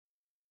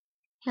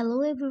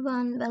Hello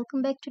everyone,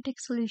 welcome back to Tech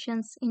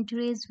Solutions. In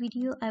today's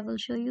video, I will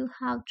show you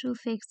how to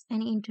fix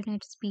any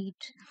internet speed.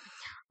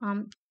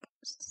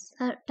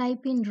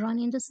 Type in run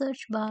in the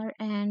search bar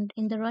and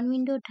in the run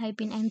window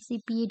type in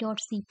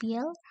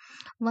ncpa.cpl.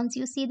 Once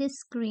you see this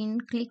screen,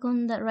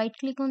 right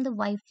click on the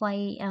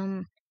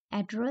Wi-Fi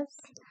address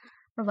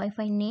or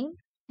Wi-Fi name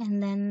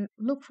and then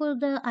look for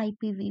the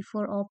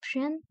IPv4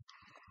 option,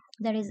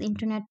 that is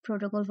Internet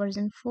Protocol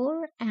version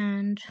 4,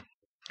 and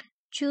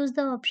choose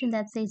the option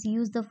that says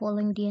use the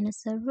following DNS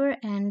server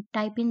and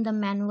type in the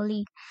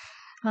manual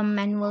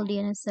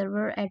DNS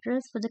server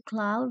address for the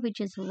cloud,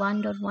 which is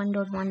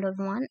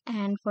 1.1.1.1,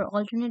 and for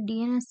alternate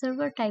DNS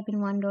server type in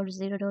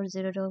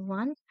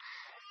 1.0.0.1.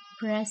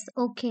 Press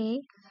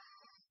OK.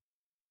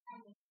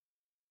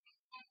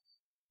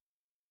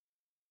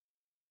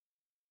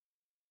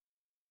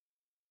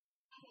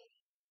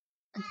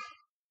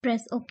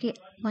 Press OK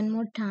one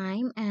more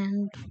time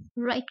and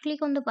right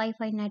click on the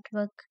Wi-Fi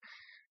network.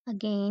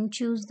 Again,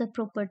 choose the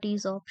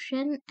properties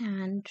option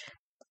and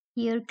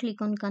here click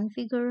on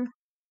configure.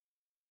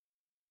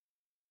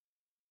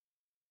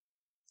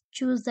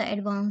 Choose the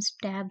advanced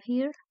tab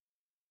here.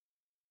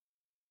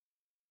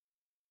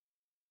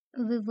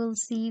 We will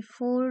see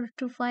 4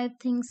 to 5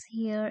 things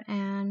here,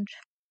 and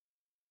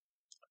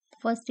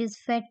first is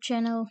fat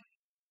channel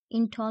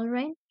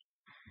intolerant.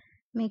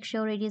 Make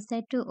sure it is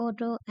set to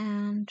auto,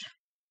 and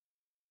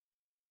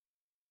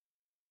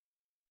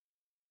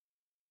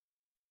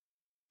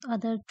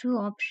other two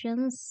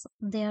options,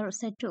 they are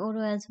set to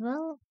auto as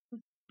well.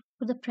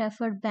 For the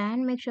preferred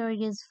band, make sure it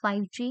is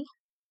 5G.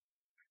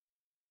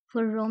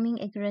 For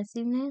roaming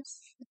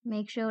aggressiveness,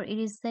 make sure it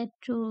is set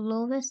to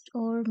lowest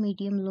or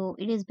medium low.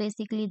 It is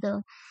basically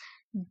the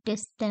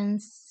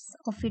distance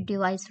of your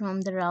device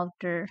from the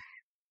router.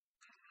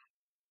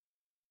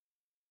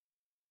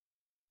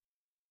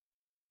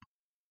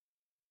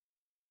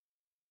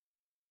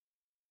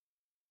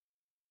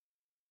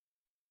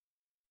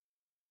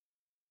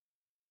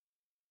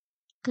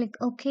 Click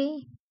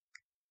OK,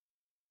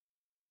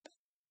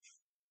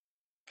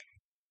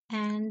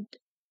 and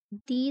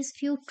these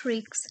few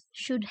tricks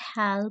should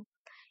help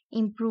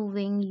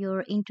improving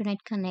your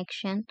internet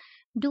connection.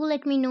 Do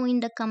let me know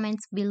in the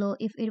comments below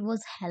if it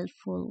was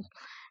helpful,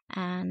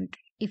 and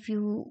if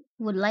you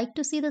would like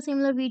to see the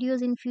similar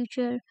videos in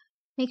future,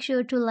 make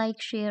sure to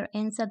like, share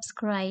and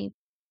subscribe.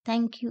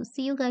 Thank you.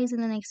 See you guys in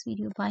the next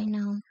video. Bye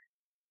now.